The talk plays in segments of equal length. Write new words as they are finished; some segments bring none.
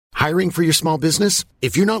Hiring for your small business?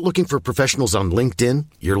 If you're not looking for professionals on LinkedIn,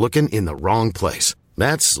 you're looking in the wrong place.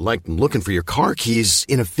 That's like looking for your car keys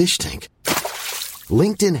in a fish tank.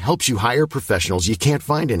 LinkedIn helps you hire professionals you can't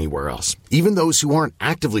find anywhere else, even those who aren't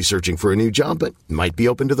actively searching for a new job but might be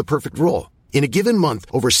open to the perfect role. In a given month,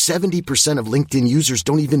 over 70% of LinkedIn users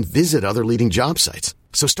don't even visit other leading job sites.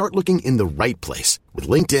 So start looking in the right place. With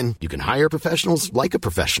LinkedIn, you can hire professionals like a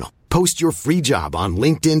professional. Post your free job on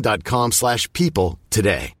linkedin.com/people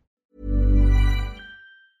today.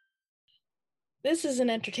 This is an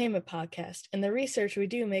entertainment podcast, and the research we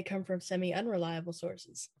do may come from semi-unreliable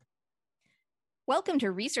sources. Welcome to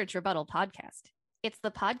Research Rebuttal Podcast. It's the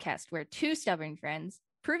podcast where two stubborn friends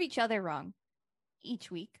prove each other wrong. Each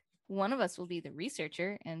week, one of us will be the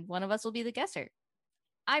researcher and one of us will be the guesser.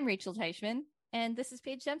 I'm Rachel Teichman, and this is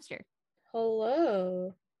Paige Dempster.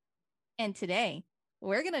 Hello. And today,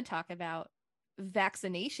 we're going to talk about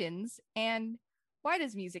vaccinations and why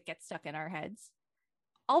does music get stuck in our heads?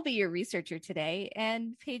 I'll be your researcher today,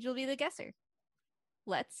 and Paige will be the guesser.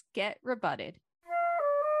 Let's get rebutted.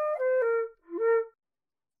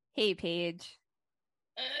 Hey, Paige.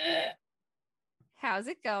 How's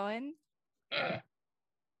it going?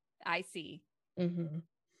 I see. Mm-hmm.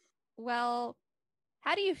 Well,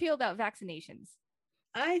 how do you feel about vaccinations?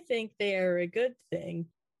 I think they are a good thing.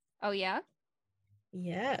 Oh, yeah?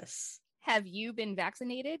 Yes. Have you been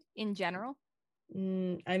vaccinated in general?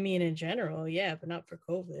 I mean, in general, yeah, but not for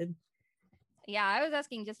COVID. Yeah, I was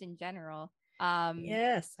asking just in general.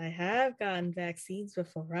 Yes, I have gotten vaccines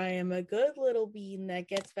before. I am a good little bean that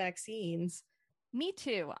gets vaccines. Me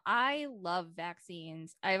too. I love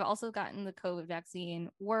vaccines. I've also gotten the COVID vaccine.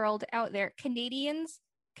 World out there, Canadian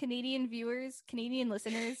viewers, Canadian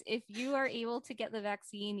listeners, if you are able to get the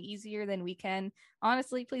vaccine easier than we can,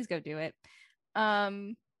 honestly, please go do it.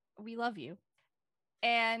 We love you.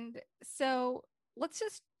 And so let's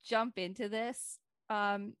just jump into this.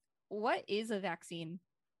 What is a vaccine?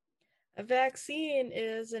 A vaccine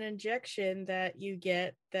is an injection that you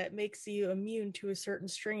get that makes you immune to a certain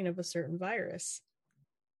strain of a certain virus.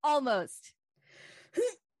 Almost.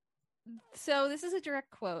 So this is a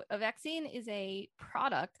direct quote. A vaccine is a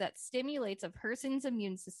product that stimulates a person's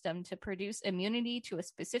immune system to produce immunity to a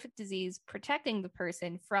specific disease, protecting the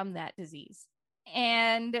person from that disease.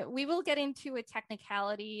 And we will get into a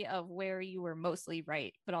technicality of where you were mostly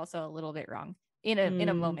right, but also a little bit wrong in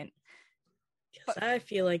a moment. But I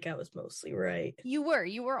feel like I was mostly right. You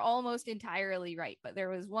were almost entirely right, but there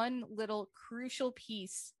was one little crucial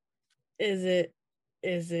piece. Is it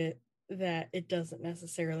that it doesn't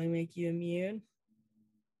necessarily make you immune?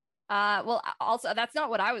 Well, also that's not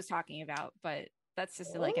what I was talking about, but that's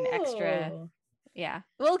just like an extra. Yeah,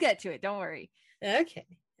 we'll get to it. Don't worry. Okay.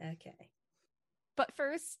 But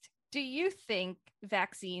first, do you think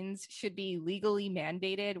vaccines should be legally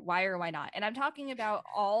mandated? Why or why not? And I'm talking about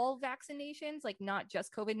all vaccinations, like not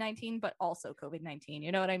just COVID-19, but also COVID-19.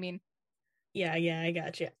 You know what I mean? Yeah, I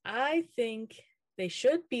got you. I think they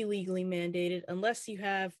should be legally mandated unless you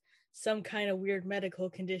have some kind of weird medical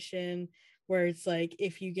condition where it's like,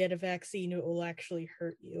 if you get a vaccine, it will actually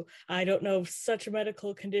hurt you. I don't know if such a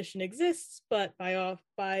medical condition exists, but by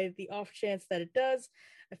the off chance that it does,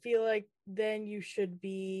 I feel like then you should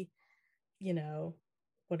be,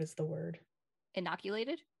 what is the word?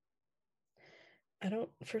 Inoculated?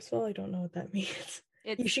 First of all, I don't know what that means.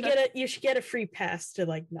 You should get a free pass to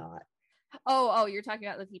like not. Oh, you're talking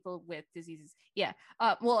about the people with diseases. Yeah.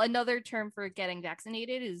 Well, another term for getting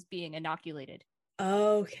vaccinated is being inoculated.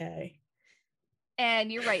 Okay. And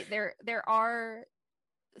you're right. There are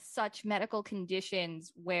such medical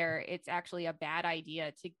conditions where it's actually a bad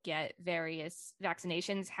idea to get various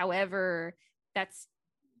vaccinations. However,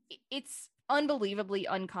 it's unbelievably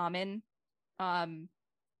uncommon.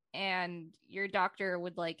 And your doctor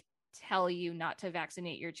would tell you not to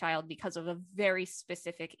vaccinate your child because of a very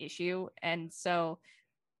specific issue. And so,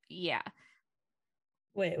 yeah.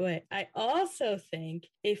 Wait. I also think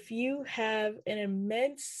if you have an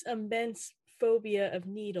immense phobia of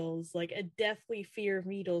needles, like a deathly fear of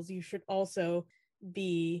needles, you should also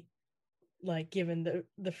be given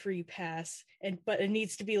the free pass. But it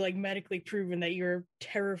needs to be medically proven that you're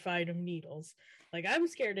terrified of needles. I'm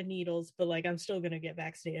scared of needles, but I'm still gonna get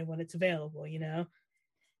vaccinated when it's available,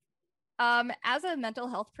 As a mental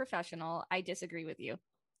health professional, I disagree with you.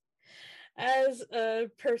 As a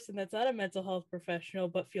person that's not a mental health professional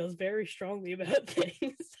but feels very strongly about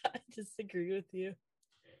things, I disagree with you.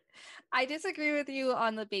 I disagree with you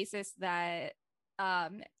on the basis that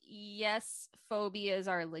yes, phobias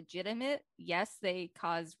are legitimate. Yes, they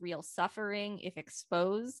cause real suffering if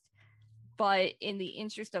exposed. But in the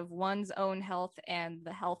interest of one's own health and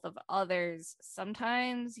the health of others,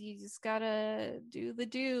 sometimes you just gotta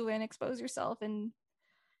do and expose yourself and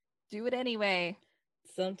do it anyway.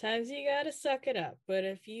 Sometimes you gotta suck it up. But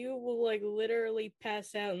if you will like literally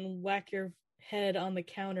pass out and whack your head on the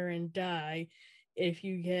counter and die if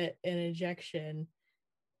you get an injection,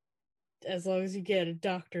 as long as you get a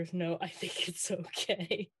doctor's note, I think it's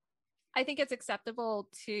okay. I think it's acceptable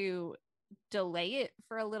to delay it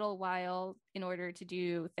for a little while in order to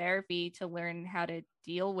do therapy to learn how to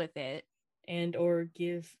deal with it. And or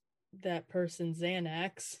give that person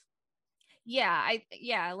Xanax.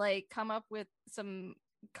 Like come up with some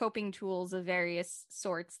coping tools of various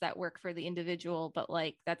sorts that work for the individual, but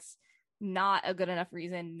like that's not a good enough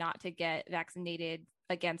reason not to get vaccinated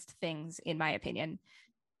against things, in my opinion.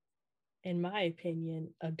 In my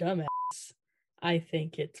opinion, a dumbass. I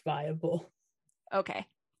think it's viable. Okay.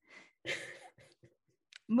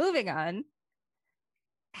 Moving on.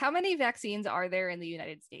 How many vaccines are there in the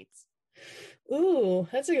United States? Ooh,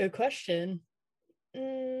 that's a good question.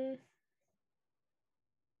 Is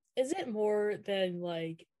it more than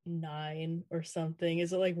like 9 or something?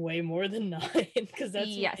 Is it like way more than 9? Because that's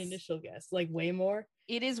Yes. my initial guess. Like way more?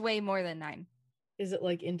 It is way more than 9. Is it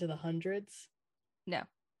like into the hundreds? No.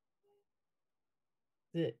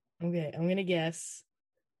 Is it okay? I'm gonna guess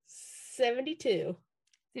 72.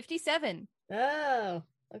 57. Oh,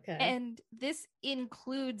 okay. And this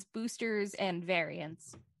includes boosters and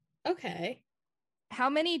variants. Okay. How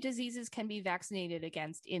many diseases can be vaccinated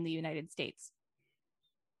against in the United States?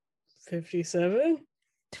 57?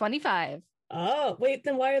 25. Oh, wait,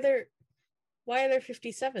 then why are there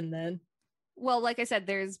 57 then? Well, like I said,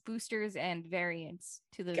 there's boosters and variants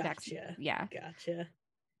to the vaccine. Gotcha. Yeah. Gotcha.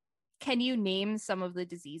 Can you name some of the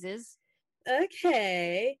diseases?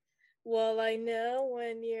 Okay. Well, I know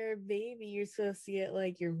when you're a baby, you're supposed to get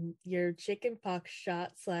like your chickenpox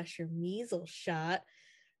shot / your measles shot.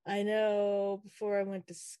 I know before I went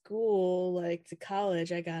to school, like to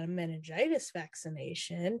college, I got a meningitis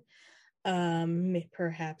vaccination.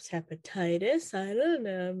 Perhaps hepatitis. I don't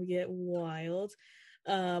know. I'm get wild.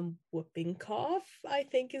 Whooping cough, I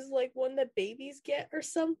think, is like one that babies get or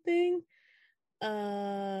something.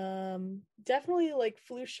 Definitely like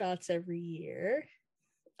flu shots every year.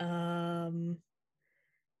 What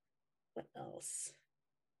else?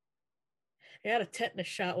 I got a tetanus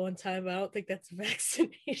shot one time. I don't think that's a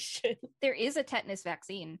vaccination. There is a tetanus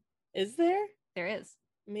vaccine. Is there? There is.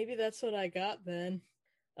 Maybe that's what I got then.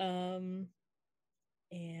 And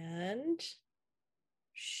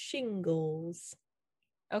shingles.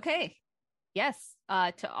 Okay. Yes.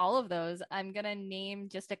 To all of those, I'm gonna name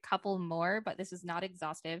just a couple more, but this is not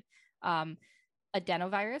exhaustive.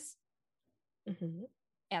 Adenovirus,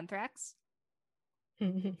 anthrax,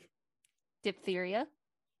 diphtheria.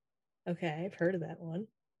 Okay, I've heard of that one.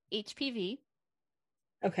 HPV.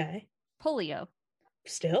 Okay. Polio.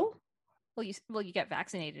 Still? Well, you get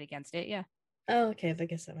vaccinated against it, yeah. Oh, okay. I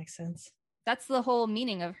guess that makes sense. That's the whole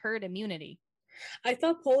meaning of herd immunity. I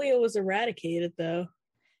thought polio was eradicated, though.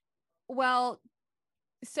 Well,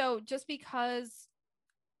 so just because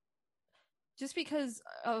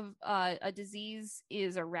of a disease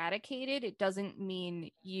is eradicated, it doesn't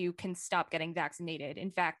mean you can stop getting vaccinated.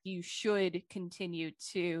 In fact, you should continue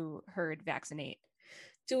to herd vaccinate.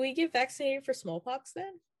 Do we get vaccinated for smallpox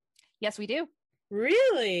then? Yes, we do.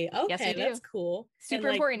 Really? Okay, yes, we do. That's cool. Super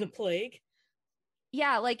and, important. The plague.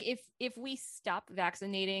 Yeah, like if we stop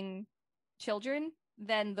vaccinating children,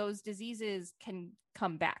 then those diseases can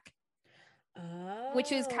come back. Oh.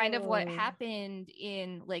 Which is kind of what happened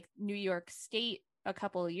in like New York State a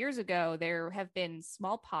couple of years ago. There have been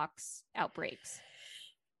smallpox outbreaks.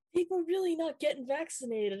 People really not getting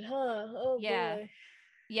vaccinated, huh? Oh yeah. Boy.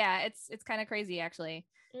 Yeah, it's kind of crazy actually.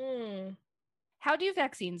 Mm. How do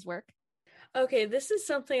vaccines work? Okay, this is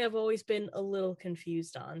something I've always been a little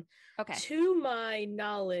confused on. Okay. To my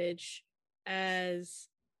knowledge, as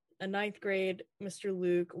a 9th grade Mr.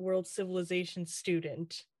 Luke World Civilization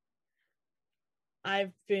student,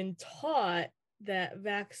 I've been taught that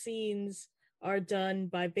vaccines are done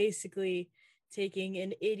by basically taking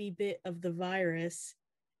an itty bit of the virus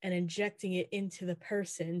and injecting it into the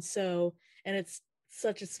person. So, and it's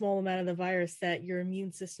such a small amount of the virus that your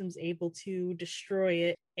immune system's able to destroy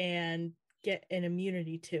it and get an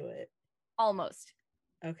immunity to it. Almost.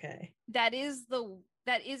 Okay. That is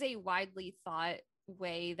a widely thought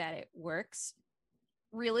way that it works.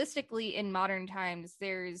 Realistically, in modern times,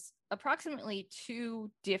 there's approximately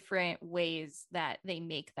 2 different ways that they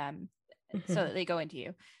make them so that they go into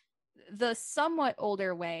you. The somewhat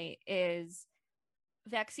older way is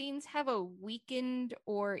vaccines have a weakened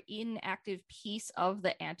or inactive piece of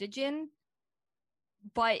the antigen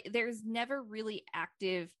but there's never really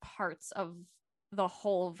active parts of the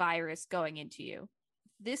whole virus going into you.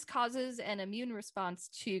 This causes an immune response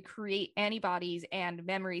to create antibodies and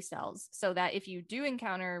memory cells so that if you do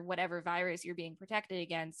encounter whatever virus you're being protected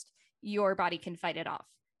against, your body can fight it off.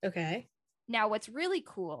 Okay. Now, what's really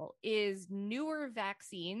cool is newer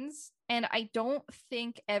vaccines, and I don't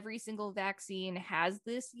think every single vaccine has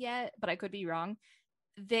this yet, but I could be wrong.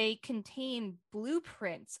 They contain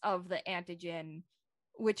blueprints of the antigen,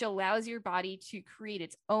 which allows your body to create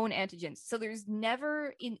its own antigens. So there's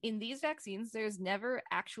never, in these vaccines, there's never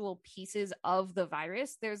actual pieces of the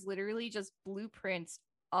virus. There's literally just blueprints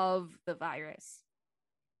of the virus.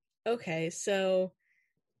 Okay, so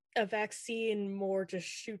a vaccine more just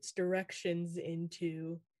shoots directions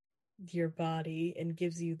into your body and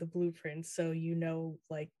gives you the blueprints so you know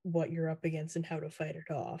like what you're up against and how to fight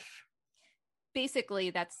it off. Basically,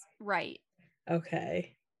 that's right.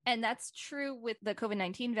 Okay. And that's true with the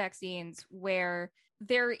COVID-19 vaccines, where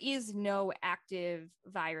there is no active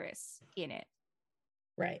virus in it.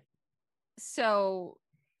 Right. So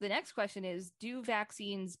the next question is, do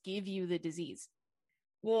vaccines give you the disease?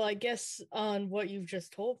 Well, I guess on what you've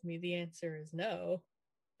just told me, the answer is no.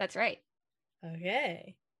 That's right.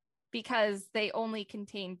 Okay. Because they only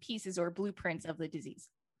contain pieces or blueprints of the disease.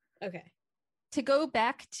 Okay. To go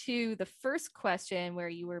back to the first question where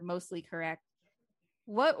you were mostly correct,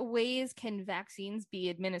 what ways can vaccines be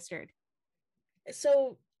administered?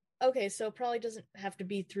 So, okay, so it probably doesn't have to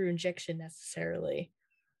be through injection necessarily.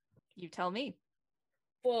 You tell me.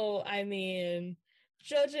 Well, I mean,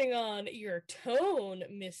 judging on your tone,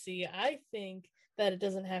 Missy, I think that it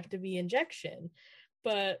doesn't have to be injection.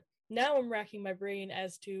 But now I'm racking my brain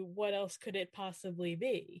as to what else could it possibly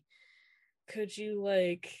be. Could you,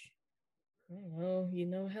 like, I don't know, you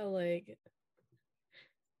know how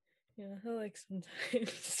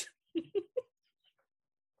sometimes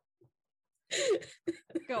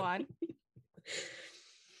Go on.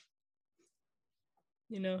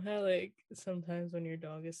 You know how like sometimes when your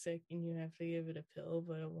dog is sick and you have to give it a pill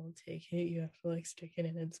but it won't take it, you have to like stick it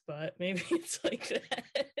in its butt. Maybe it's like that.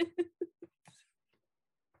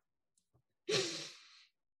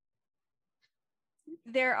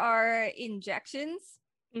 There are injections.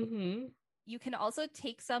 Mm-hmm. You can also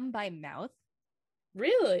take some by mouth.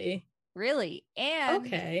 Really? Really? And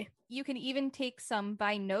okay. You can even take some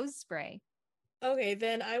by nose spray. Okay,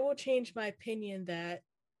 then I will change my opinion that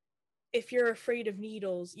if you're afraid of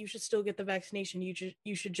needles, you should still get the vaccination.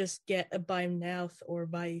 You should just get a by mouth or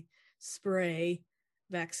by spray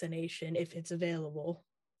vaccination if it's available.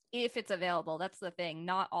 If it's available, that's the thing.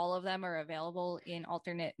 Not all of them are available in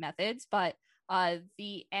alternate methods, but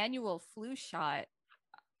the annual flu shot,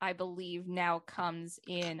 I believe, now comes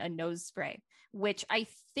in a nose spray, which I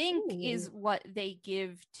think is what they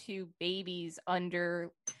give to babies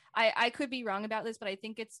under. I could be wrong about this, but I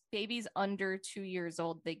think it's babies under 2 years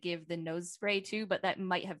old they give the nose spray to, but that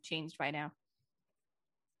might have changed by now.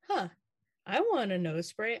 Huh. I want a nose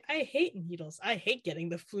spray. I hate needles. I hate getting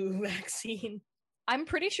the flu vaccine. I'm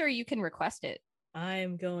pretty sure you can request it.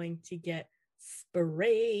 I'm going to get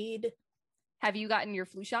sprayed. Have you gotten your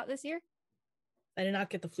flu shot this year? I did not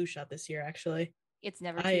get the flu shot this year, actually. It's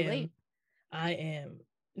never too late. I am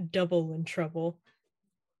double in trouble.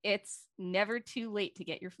 It's never too late to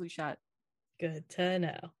get your flu shot. Good to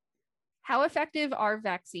know. How effective are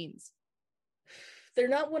vaccines? They're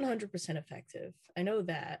not 100% effective. I know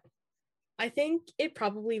that. I think it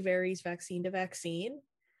probably varies vaccine to vaccine.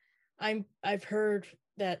 I've heard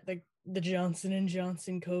that the Johnson &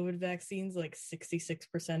 Johnson COVID vaccine's like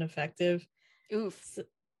 66% effective. Oof. So,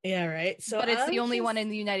 yeah, right. So, but it's the only one in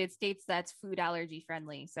the United States that's food allergy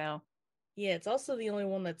friendly. So yeah, it's also the only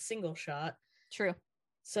one that's single shot. True.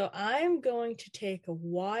 So I'm going to take a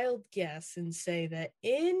wild guess and say that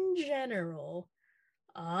in general,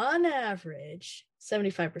 on average,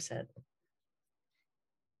 75%.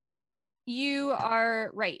 You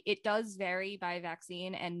are right. It does vary by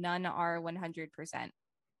vaccine and none are 100%.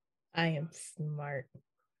 I am smart.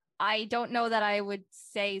 I don't know that I would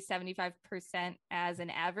say 75% as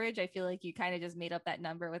an average. I feel like you kind of just made up that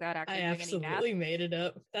number without actually doing any math. I absolutely made it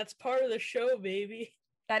up. That's part of the show, baby.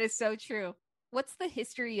 That is so true. What's the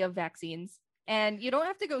history of vaccines? And you don't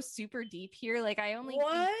have to go super deep here. Like I only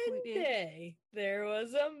One day there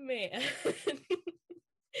was a man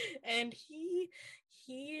and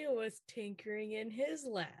he was tinkering in his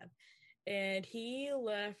lab and he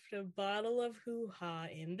left a bottle of hoo-ha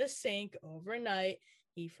in the sink overnight.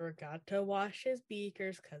 He forgot to wash his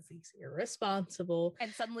beakers because he's irresponsible.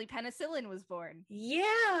 And suddenly penicillin was born.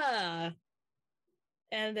 Yeah.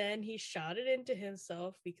 and then he shot it into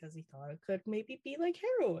himself because he thought it could maybe be like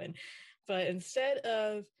heroin. But instead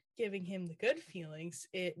of giving him the good feelings,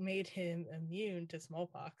 it made him immune to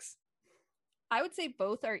smallpox. I would say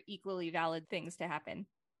both are equally valid things to happen.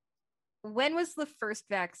 When was the first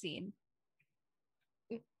vaccine?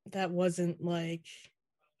 That wasn't like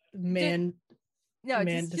man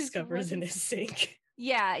discovers in his sink.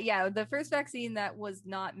 Yeah. The first vaccine that was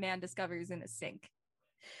not man discovers in a sink.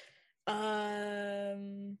 I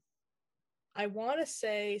want to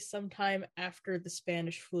say sometime after the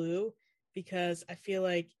Spanish flu, because I feel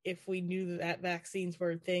like if we knew that vaccines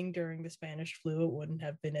were a thing during the Spanish flu, it wouldn't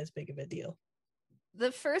have been as big of a deal.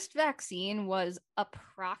 The first vaccine was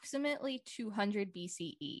approximately 200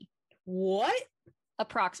 BCE. What?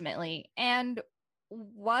 Approximately. And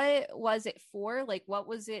what was it for? Like, what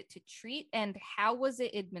was it to treat, and how was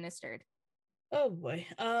it administered? Oh boy.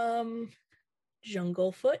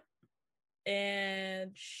 Jungle foot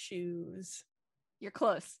and shoes. You're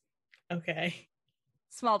close. Okay.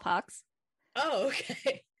 Smallpox. Oh,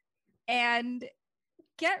 okay. And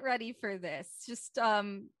get ready for this. Just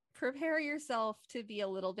prepare yourself to be a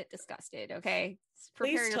little bit disgusted, okay?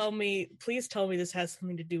 Please tell me this has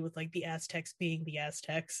something to do with like the Aztecs being the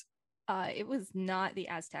Aztecs. It was not the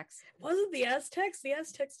Aztecs. Wasn't the Aztecs? The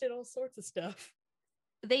Aztecs did all sorts of stuff.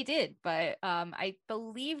 They did, but I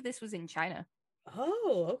believe this was in China.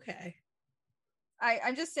 Oh, okay.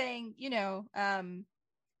 I'm just saying,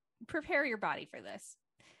 prepare your body for this.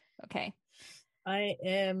 Okay. I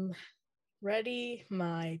am ready.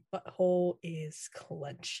 My butthole is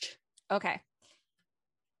clenched. Okay.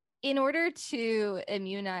 In order to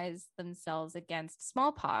immunize themselves against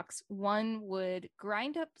smallpox, one would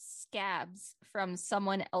grind up scabs from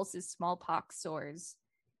someone else's smallpox sores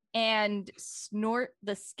and snort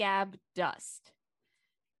the scab dust.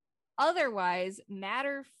 Otherwise,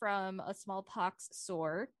 matter from a smallpox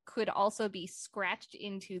sore could also be scratched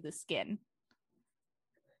into the skin.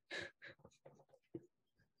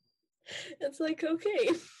 It's like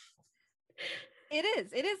cocaine.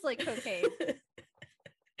 It is like cocaine.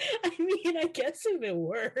 I mean, I guess if it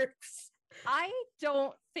works. I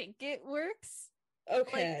don't think it works.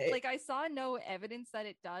 Okay. Like I saw no evidence that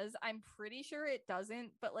it does. I'm pretty sure it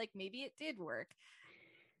doesn't, but like maybe it did work.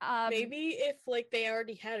 Maybe if like they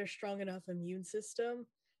already had a strong enough immune system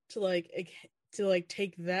to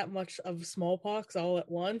take that much of smallpox all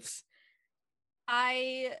at once.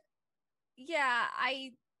 I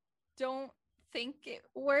don't think it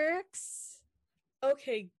works.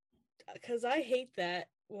 Okay, because I hate that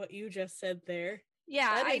what you just said there.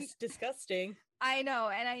 Yeah, that is disgusting. I know,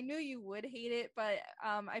 and I knew you would hate it, but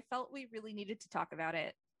I felt we really needed to talk about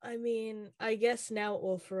it. I mean, I guess now it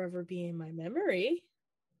will forever be in my memory.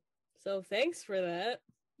 So thanks for that.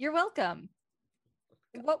 You're welcome.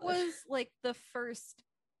 God. What was like the first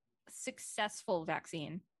successful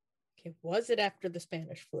vaccine? Okay, was it after the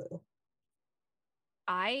Spanish flu?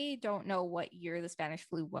 I don't know what year the Spanish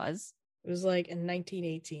flu was. It was like in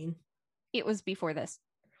 1918. It was before this.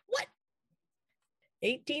 What?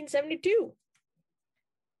 1872.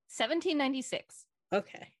 1796.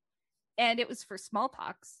 Okay. And it was for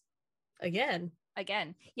smallpox. Again.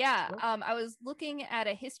 Yeah. I was looking at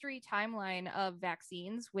a history timeline of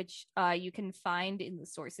vaccines, which you can find in the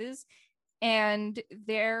sources. And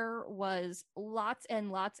there was lots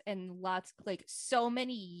and lots and lots, like so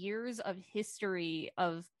many years of history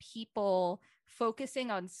of people focusing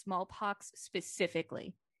on smallpox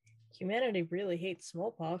specifically. Humanity really hates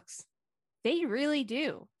smallpox. They really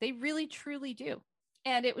do. They really, truly do.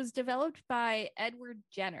 And it was developed by Edward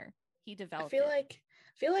Jenner. He developed it. I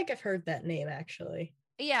feel like I've heard that name, actually.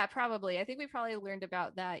 Yeah, probably. I think we probably learned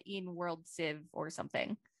about that in World Civ or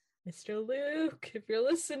something. Mr. Luke, if you're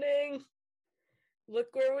listening, look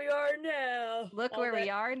where we are now. Look where we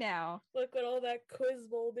are now. Look what all that quiz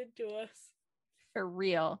molded to us. For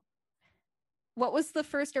real. What was the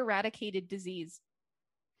first eradicated disease?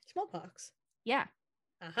 Smallpox. Yeah.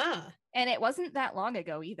 Aha. And it wasn't that long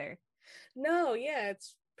ago either. No, yeah,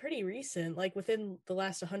 it's pretty recent, like within the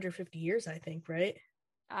last 150 years, I think, right?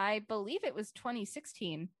 I believe it was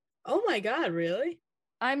 2016. Oh my god, really?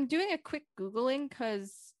 I'm doing a quick Googling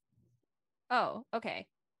because... Oh, okay.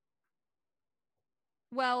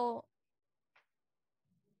 Well,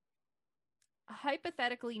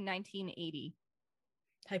 hypothetically 1980.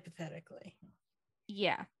 Hypothetically.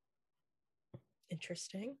 Yeah.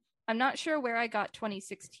 Interesting. I'm not sure where I got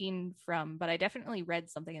 2016 from, but I definitely read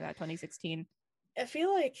something about 2016. I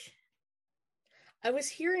feel like I was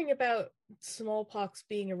hearing about smallpox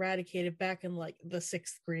being eradicated back in like the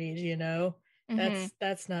 6th grade, you know? Mm-hmm.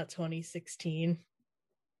 That's not 2016.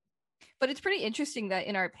 But it's pretty interesting that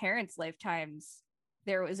in our parents' lifetimes,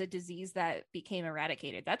 there was a disease that became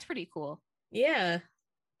eradicated. That's pretty cool. Yeah.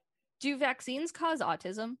 Do vaccines cause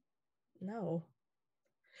autism? No.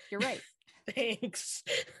 You're right. Thanks.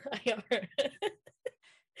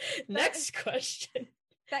 Next question.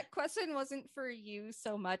 That question wasn't for you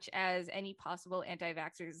so much as any possible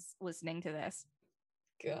anti-vaxxers listening to this.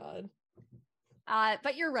 God.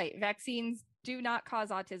 But you're right. Vaccines do not cause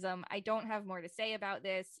autism. I don't have more to say about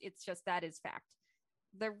this. It's just that is fact.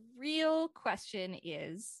 The real question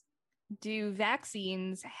is, do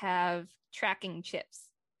vaccines have tracking chips?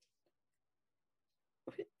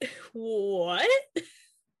 What?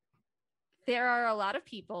 There are a lot of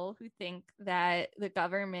people who think that the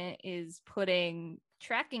government is putting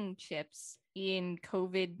tracking chips in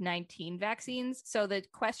COVID-19 vaccines. So the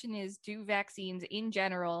question is, do vaccines in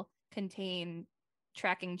general contain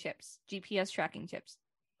tracking chips, GPS tracking chips?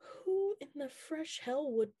 Who in the fresh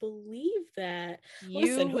hell would believe that? You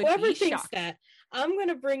Listen, would whoever be thinks shocked. that, I'm going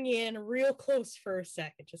to bring you in real close for a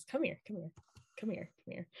second. Just come here.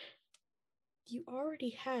 You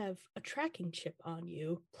already have a tracking chip on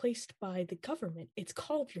you placed by the government. It's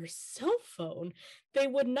called your cell phone. They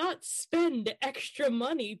would not spend extra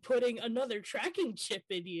money putting another tracking chip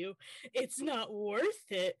in you. It's not worth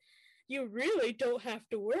it. You really don't have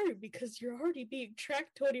to worry because you're already being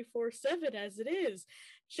tracked 24/7 as it is.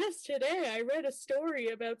 Just today, I read a story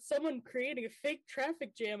about someone creating a fake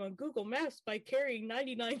traffic jam on Google Maps by carrying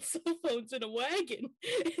 99 cell phones in a wagon.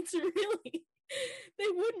 It's really... They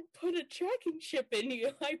wouldn't put a tracking chip in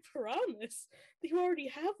you, I promise. You already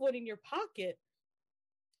have one in your pocket.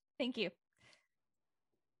 Thank you.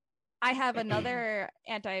 I have another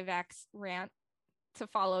anti-vax rant to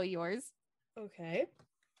follow yours. Okay.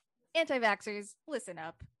 Anti-vaxxers, listen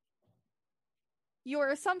up. Your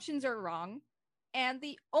assumptions are wrong. And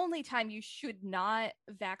the only time you should not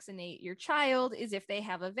vaccinate your child is if they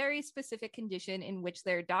have a very specific condition in which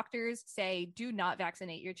their doctors say, do not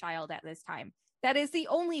vaccinate your child at this time. That is the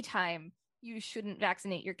only time you shouldn't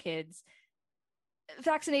vaccinate your kids.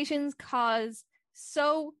 Vaccinations cause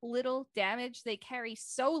so little damage. They carry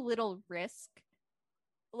so little risk.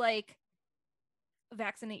 Like,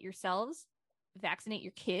 vaccinate yourselves, vaccinate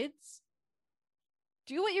your kids.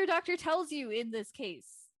 Do what your doctor tells you in this case.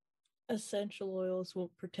 Essential oils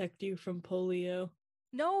won't protect you from polio.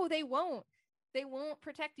 No, they won't. They won't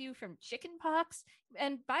protect you from chickenpox.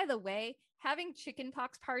 And by the way, having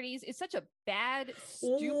chickenpox parties is such a bad,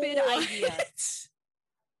 stupid idea.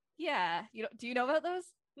 Yeah. Do you know about those?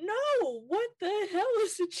 No. What the hell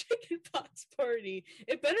is a chickenpox party?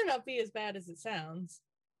 It better not be as bad as it sounds.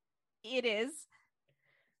 It is.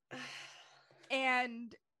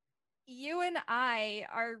 And you and I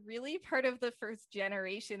are really part of the first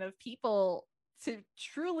generation of people to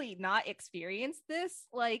truly not experience this.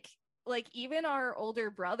 Like even our older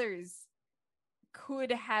brothers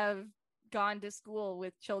could have gone to school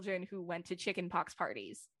with children who went to chickenpox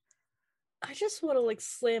parties. I just want to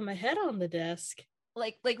slam my head on the desk.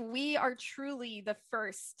 Like we are truly the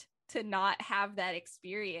first to not have that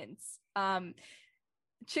experience.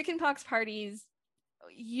 Chickenpox parties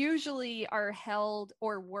usually are held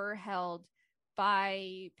or were held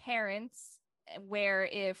by parents, where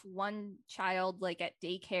if one child at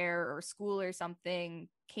daycare or school or something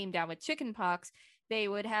came down with chickenpox, they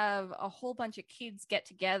would have a whole bunch of kids get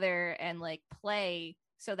together and play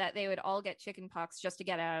so that they would all get chickenpox just to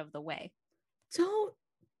get out of the way. Don't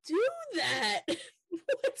do that.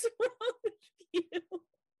 What's wrong with you?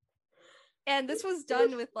 And this was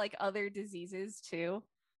done with other diseases too.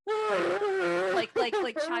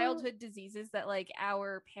 like childhood diseases that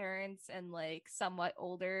our parents and somewhat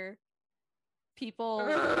older people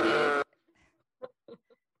did.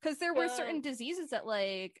 Because there were certain diseases that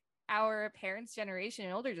our parents' generation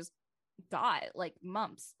and older just got,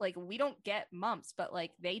 mumps. We don't get mumps, but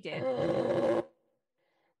they did.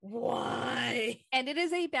 Why? And it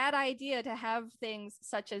is a bad idea to have things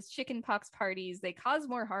such as chickenpox parties. They cause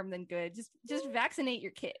more harm than good. Just vaccinate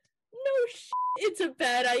your kid. No it's a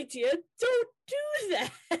bad idea. Don't do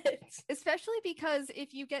that. Especially because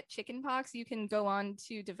if you get chickenpox, you can go on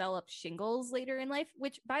to develop shingles later in life,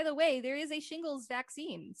 which, by the way, there is a shingles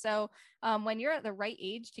vaccine. So when you're at the right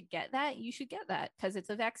age to get that, you should get that because it's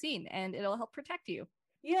a vaccine and it'll help protect you.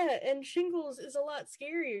 Yeah, and shingles is a lot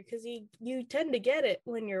scarier because you tend to get it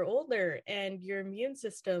when you're older and your immune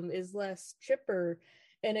system is less chipper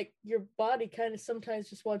and your body kind of sometimes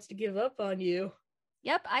just wants to give up on you.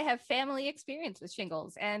 Yep, I have family experience with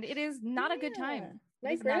shingles, and it is not a good time.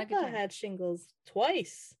 My grandpa had shingles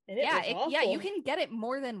twice, and it was awful. Yeah, you can get it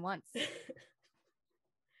more than once.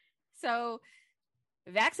 So,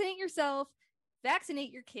 vaccinate yourself,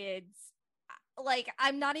 vaccinate your kids. like,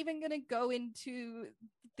 I'm not even going to go into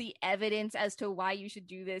the evidence as to why you should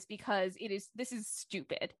do this, because this is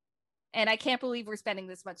stupid. And I can't believe we're spending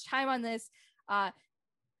this much time on this. And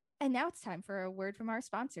now it's time for a word from our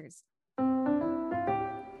sponsors.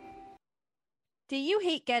 Do you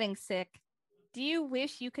hate getting sick? Do you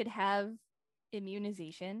wish you could have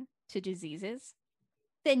immunization to diseases?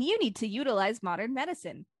 Then you need to utilize modern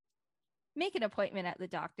medicine. Make an appointment at the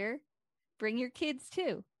doctor. Bring your kids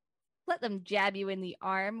too. Let them jab you in the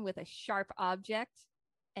arm with a sharp object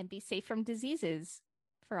and be safe from diseases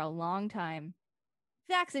for a long time.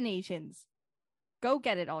 Vaccinations. Go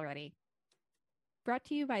get it already. Brought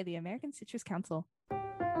to you by the American Citrus Council.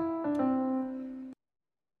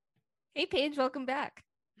 Hey, Paige, welcome back.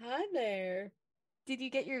 Hi there. Did you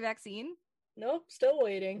get your vaccine? Nope, still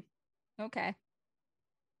waiting. Okay.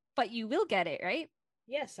 But you will get it, right?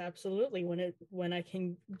 Yes, absolutely. When I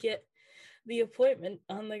can get the appointment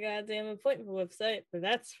on the goddamn appointment website, but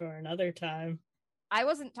that's for another time. I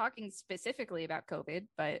wasn't talking specifically about COVID,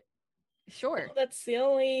 but sure. Well,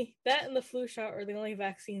 that and the flu shot are the only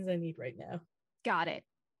vaccines I need right now. Got it.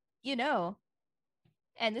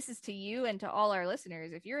 And this is to you and to all our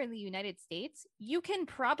listeners, if you're in the United States, you can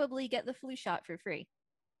probably get the flu shot for free.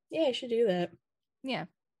 Yeah, I should do that. Yeah.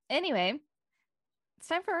 Anyway, it's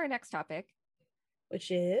time for our next topic.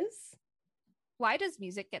 Which is? Why does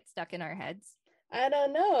music get stuck in our heads? I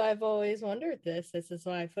don't know. I've always wondered this. This is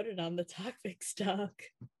why I put it on the topic stock.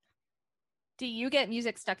 Do you get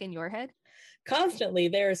music stuck in your head? Constantly.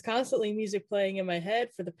 There is constantly music playing in my head.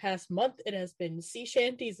 For the past month, it has been sea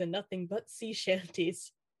shanties and nothing but sea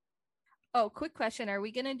shanties. Oh, quick question. Are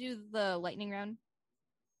we going to do the lightning round?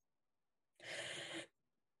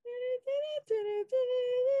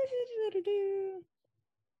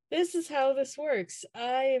 This is how this works.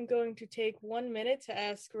 I am going to take 1 minute to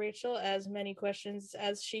ask Rachel as many questions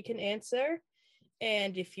as she can answer.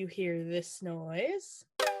 And if you hear this noise,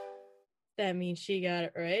 that means she got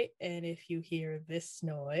it right. And if you hear this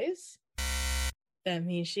noise, that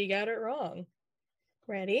means she got it wrong.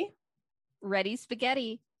 Ready? Ready,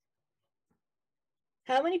 spaghetti.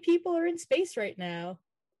 How many people are in space right now?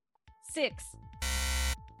 6.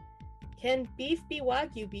 Can beef be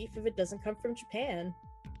Wagyu beef if it doesn't come from Japan?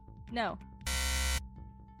 No.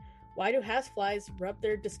 Why do houseflies rub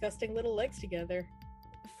their disgusting little legs together?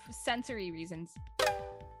 Sensory reasons.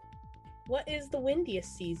 What is the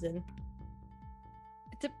windiest season?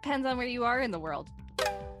 It depends on where you are in the world.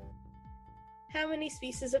 How many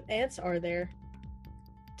species of ants are there?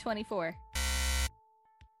 24.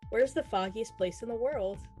 Where's the foggiest place in the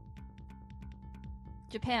world?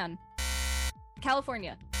 Japan.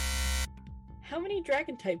 California. How many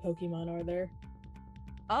dragon-type Pokemon are there?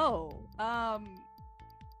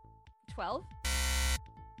 12?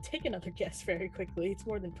 Take another guess very quickly. It's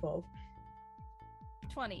more than 12.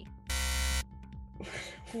 20.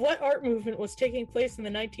 What art movement was taking place in the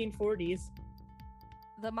 1940s?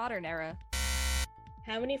 The modern era.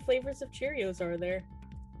 How many flavors of Cheerios are there?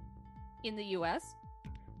 In the US?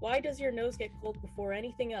 Why does your nose get cold before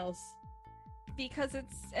anything else? Because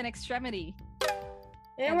it's an extremity.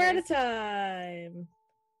 And we're out of time.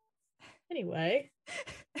 Anyway.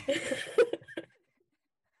 What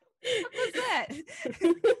was that?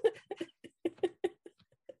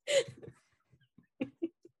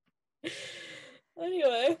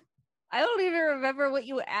 Anyway. I don't even remember what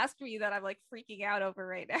you asked me that I'm like freaking out over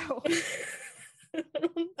right now.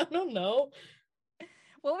 I don't know.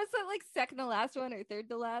 What was that, like second to last one or third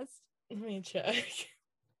to last? Let me check.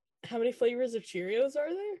 How many flavors of Cheerios are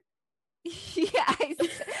there? Yeah.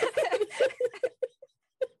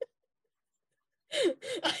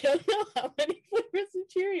 I don't know how many flavors of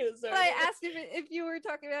Cheerios are there. I asked if you were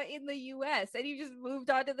talking about in the US, and you just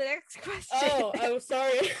moved on to the next question. Oh, I'm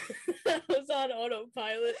sorry. I was on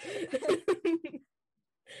autopilot.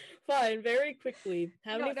 Fine, very quickly.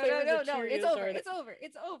 How many flavors of Cheerios are there?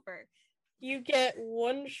 It's over. You get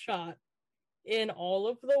one shot in all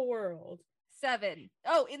of the world. 7.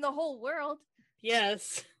 Oh, in the whole world?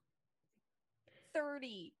 Yes.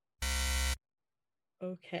 30.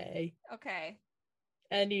 Okay.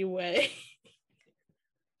 Anyway.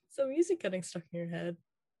 So music getting stuck in your head.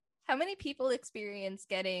 How many people experience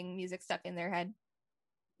getting music stuck in their head?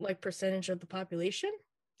 Like percentage of the population?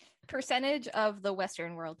 Percentage of the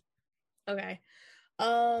Western world. Okay.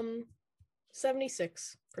 76%.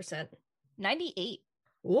 98.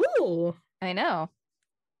 Ooh. I know.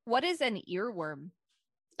 What is an earworm?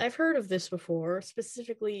 I've heard of this before,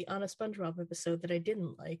 specifically on a SpongeBob episode that I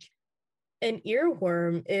didn't like. An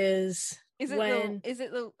earworm is it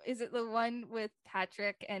the one with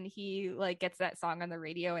Patrick and he like gets that song on the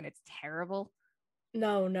radio and it's terrible?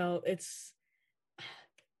 No, it's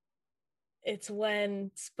It's when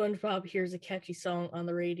SpongeBob hears a catchy song on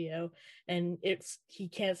the radio and he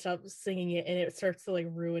can't stop singing it and it starts to like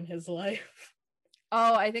ruin his life.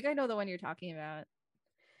 Oh, I think I know the one you're talking about.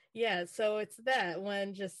 Yeah, so it's that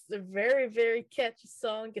when just a very, very catchy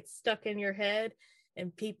song gets stuck in your head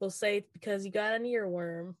and people say it's because you got an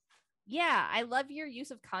earworm. Yeah, I love your use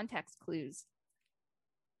of context clues.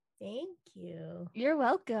 Thank you. You're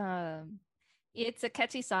welcome. It's a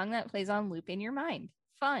catchy song that plays on loop in your mind.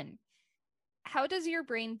 Fun. How does your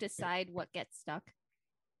brain decide what gets stuck?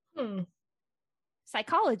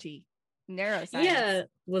 Psychology, neuroscience. Yeah,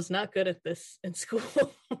 was not good at this in school.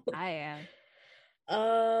 I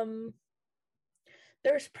am.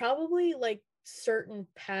 There's probably like certain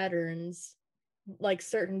patterns, like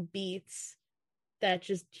certain beats that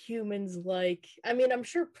just humans like. I mean, I'm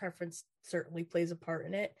sure preference certainly plays a part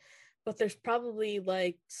in it, but there's probably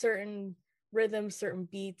like certain rhythms, certain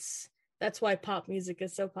beats. That's why pop music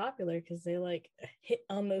is so popular, because they like hit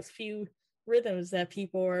on those few rhythms that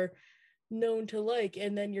people are known to like,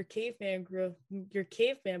 and then your caveman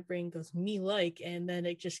brain goes me like, and then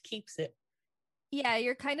it just keeps it. Yeah,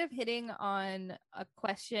 you're kind of hitting on a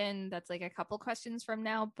question that's like a couple questions from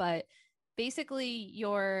now, but basically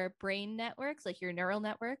your brain networks, like your neural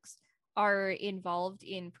networks, are involved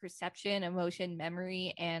in perception, emotion,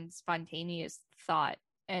 memory, and spontaneous thought.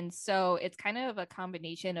 And so it's kind of a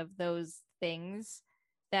combination of those things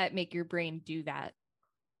that make your brain do that.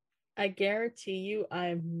 I guarantee you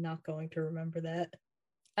I'm not going to remember that.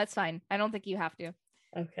 That's fine. I don't think you have to.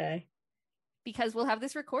 Okay. Because we'll have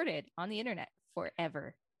this recorded on the internet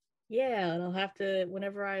forever. Yeah, and I'll have to,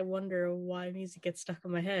 whenever I wonder why music gets stuck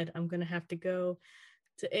in my head, I'm going to have to go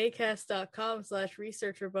to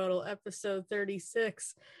acast.com/research rebuttal episode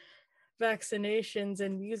 36, vaccinations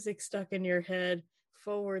and music stuck in your head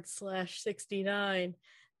 /69,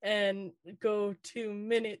 and go to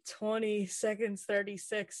minute 20 seconds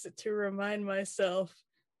 36 to remind myself,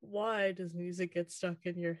 why does music get stuck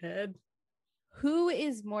in your head? Who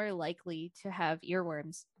is more likely to have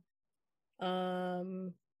earworms?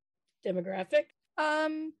 Demographic?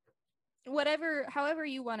 However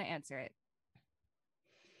you want to answer it.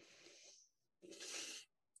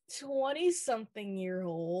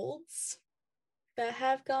 20-something-year-olds that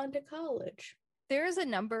have gone to college. There's a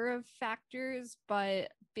number of factors,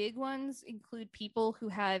 but big ones include people who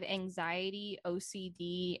have anxiety,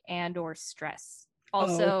 OCD, and or stress.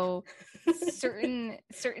 Also, certain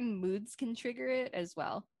moods can trigger it as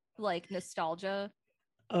well, like nostalgia.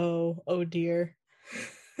 Oh dear.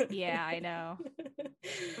 Yeah, I know.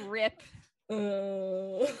 RIP.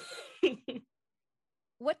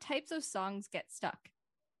 What types of songs get stuck?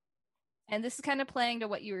 And this is kind of playing to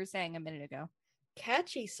what you were saying a minute ago.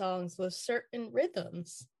 Catchy songs with certain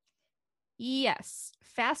rhythms. Yes.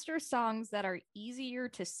 Faster songs that are easier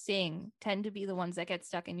to sing tend to be the ones that get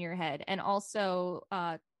stuck in your head. And also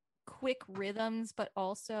quick rhythms, but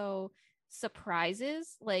also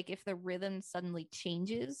surprises. Like if the rhythm suddenly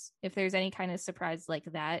changes, if there's any kind of surprise like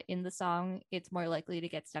that in the song, it's more likely to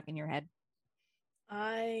get stuck in your head.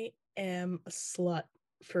 I am a slut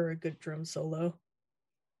for a good drum solo.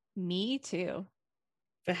 Me too.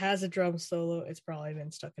 If it has a drum solo, it's probably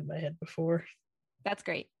been stuck in my head before. That's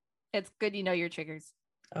great. It's good you know your triggers.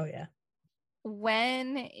 Oh, yeah.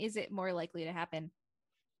 When is it more likely to happen?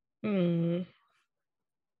 I'm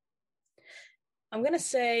going to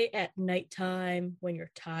say at nighttime when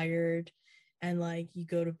you're tired and like you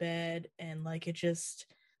go to bed and like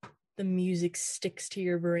the music sticks to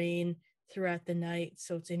your brain throughout the night.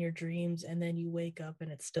 So it's in your dreams and then you wake up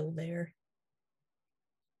and it's still there.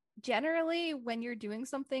 Generally, when you're doing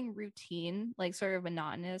something routine, like sort of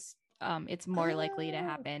monotonous, it's more likely to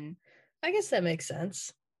happen. I guess that makes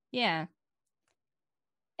sense. Yeah.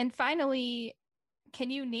 And finally,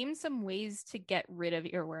 can you name some ways to get rid of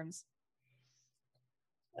earworms?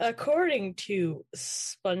 According to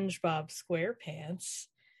SpongeBob SquarePants,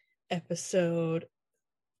 episode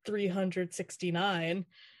 369,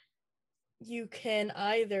 you can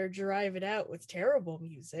either drive it out with terrible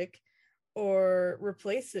music or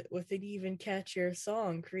replace it with an even catchier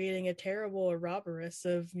song, creating a terrible ouroboros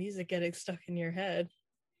of music getting stuck in your head.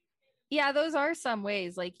 Yeah, those are some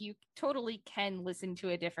ways. Like you totally can listen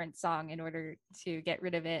to a different song in order to get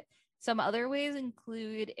rid of it. Some other ways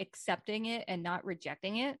include accepting it and not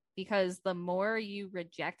rejecting it, because the more you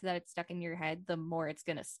reject that it's stuck in your head, the more it's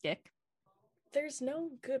going to stick. There's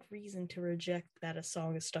no good reason to reject that a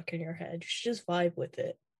song is stuck in your head. You should just vibe with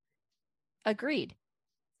it. Agreed.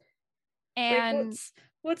 And like,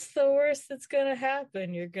 what's the worst that's gonna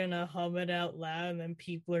happen? You're gonna hum it out loud and then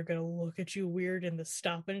people are gonna look at you weird in the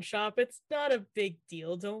Stop and Shop. It's not a big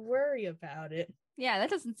deal. Don't worry about it. Yeah,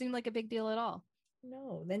 that doesn't seem like a big deal at all.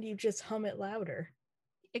 No, then you just hum it louder.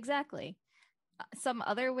 Exactly. Some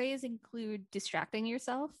other ways include distracting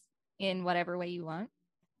yourself in whatever way you want.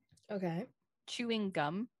 Okay. Chewing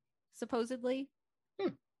gum, supposedly.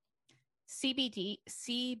 CBT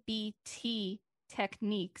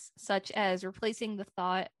techniques, such as replacing the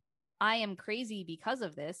thought, I am crazy because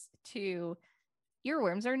of this, to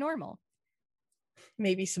earworms are normal.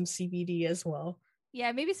 Maybe some CBD as well.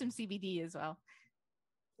 Yeah, maybe some CBD as well.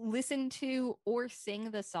 Listen to or sing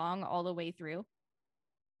the song all the way through.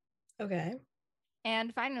 Okay.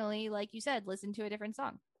 And finally, like you said, listen to a different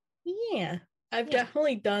song. Yeah. I've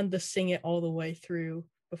definitely done the sing it all the way through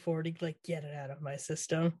before to like get it out of my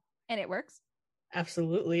system. And it works?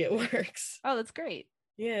 Absolutely, it works. Oh, that's great.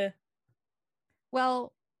 Yeah.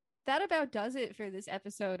 Well, that about does it for this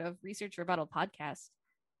episode of Research Rebuttal Podcast.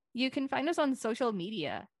 You can find us on social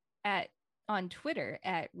media on Twitter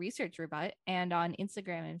at Research Rebut and on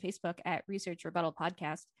Instagram and Facebook at Research Rebuttal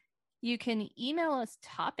Podcast. You can email us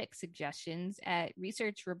topic suggestions at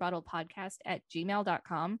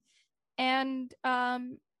researchrebuttalpodcast@gmail.com and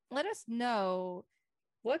let us know.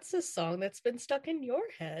 What's a song that's been stuck in your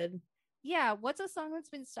head? Yeah, what's a song that's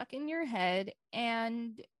been stuck in your head?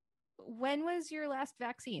 And when was your last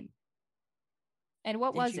vaccine? And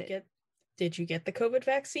what was it? Did you get the COVID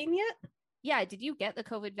vaccine yet? Yeah, did you get the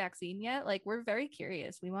COVID vaccine yet? Like, we're very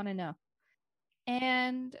curious. We want to know.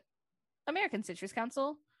 And American Citrus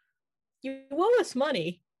Council. You owe us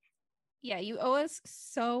money. Yeah, you owe us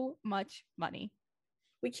so much money.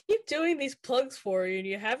 We keep doing these plugs for you, and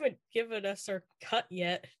you haven't given us our cut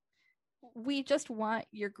yet. We just want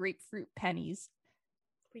your grapefruit pennies.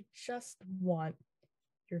 We just want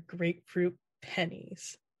your grapefruit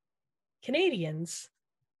pennies. Canadians,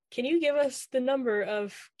 can you give us the number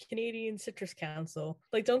of Canadian Citrus Council?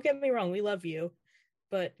 Like, don't get me wrong, we love you,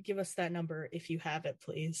 but give us that number if you have it,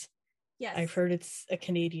 please. Yes. I've heard it's a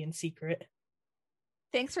Canadian secret.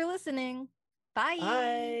 Thanks for listening. Bye.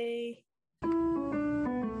 Bye.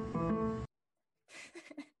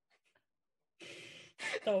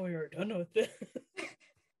 Thought we were done with this.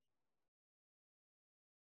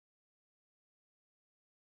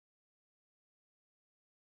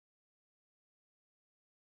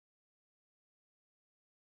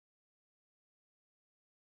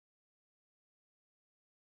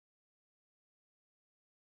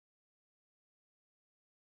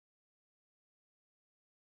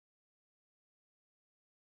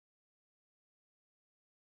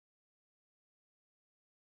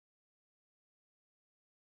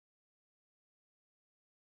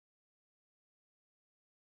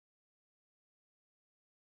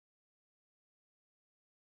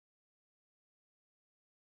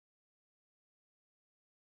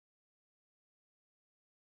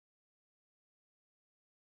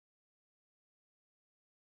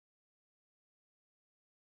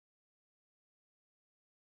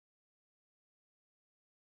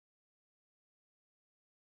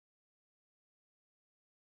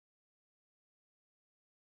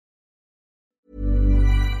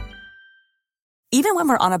 Even when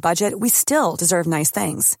we're on a budget, we still deserve nice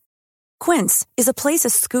things. Quince is a place to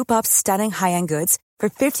scoop up stunning high-end goods for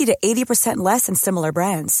 50 to 80% less than similar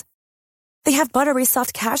brands. They have buttery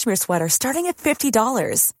soft cashmere sweaters starting at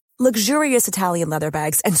 $50, luxurious Italian leather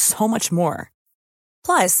bags, and so much more.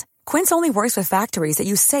 Plus, Quince only works with factories that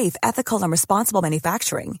use safe, ethical, and responsible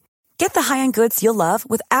manufacturing. Get the high-end goods you'll love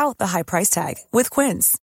without the high price tag with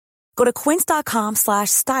Quince. Go to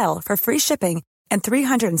quince.com/style for free shipping and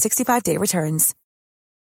 365-day returns.